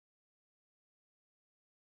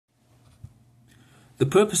The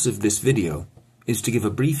purpose of this video is to give a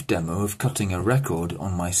brief demo of cutting a record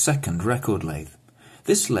on my second record lathe.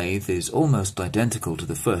 This lathe is almost identical to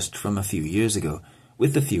the first from a few years ago,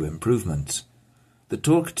 with a few improvements. The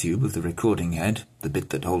torque tube of the recording head, the bit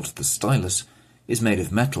that holds the stylus, is made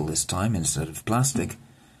of metal this time instead of plastic,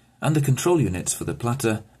 and the control units for the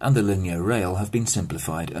platter and the linear rail have been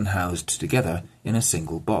simplified and housed together in a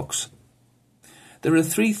single box. There are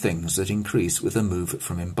three things that increase with a move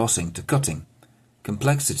from embossing to cutting: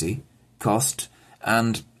 complexity, cost,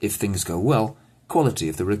 and, if things go well, quality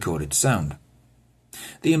of the recorded sound.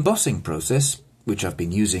 The embossing process, which I've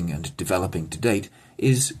been using and developing to date,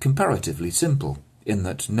 is comparatively simple, in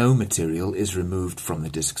that no material is removed from the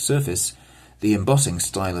disc surface. The embossing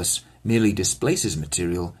stylus merely displaces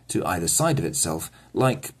material to either side of itself,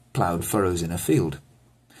 like ploughed furrows in a field.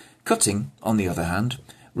 Cutting, on the other hand,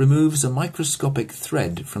 removes a microscopic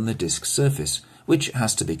thread from the disc surface, which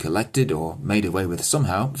has to be collected or made away with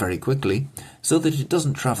somehow very quickly, so that it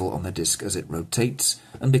doesn't travel on the disc as it rotates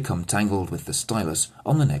and become tangled with the stylus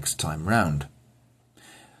on the next time round.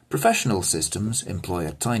 Professional systems employ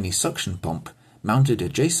a tiny suction pump mounted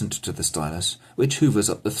adjacent to the stylus, which hoovers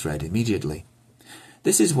up the thread immediately.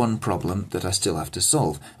 This is one problem that I still have to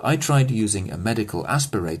solve. I tried using a medical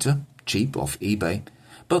aspirator, cheap off eBay,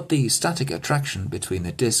 but the static attraction between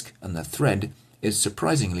the disc and the thread is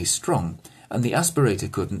surprisingly strong, and the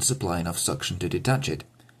aspirator couldn't supply enough suction to detach it.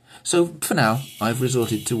 So for now, I've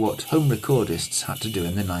resorted to what home recordists had to do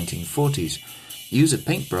in the 1940s. Use a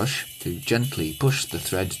paintbrush to gently push the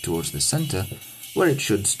thread towards the centre, where it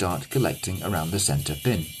should start collecting around the centre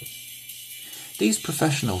pin. These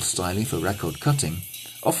professional styli for record cutting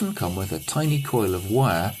often come with a tiny coil of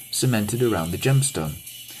wire cemented around the gemstone.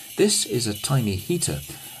 This is a tiny heater,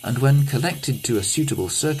 and when connected to a suitable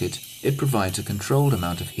circuit, it provides a controlled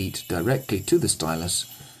amount of heat directly to the stylus,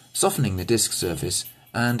 softening the disc surface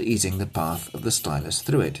and easing the path of the stylus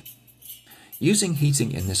through it. Using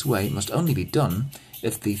heating in this way must only be done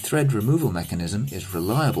if the thread removal mechanism is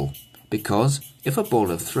reliable, because if a ball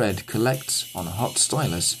of thread collects on a hot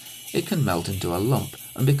stylus, it can melt into a lump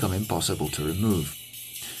and become impossible to remove.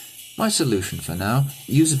 My solution for now: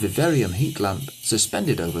 use a vivarium heat lamp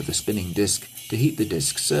suspended over the spinning disc to heat the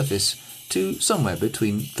disc surface to somewhere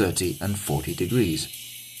between 30 and 40 degrees.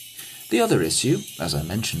 The other issue, as I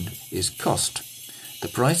mentioned, is cost. The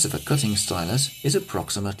price of a cutting stylus is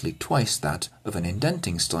approximately twice that of an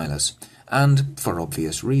indenting stylus, and, for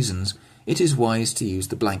obvious reasons, it is wise to use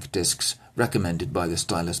the blank discs recommended by the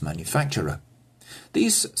stylus manufacturer.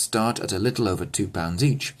 These start at a little over £2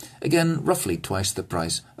 each, again roughly twice the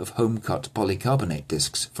price of home-cut polycarbonate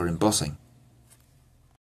discs for embossing.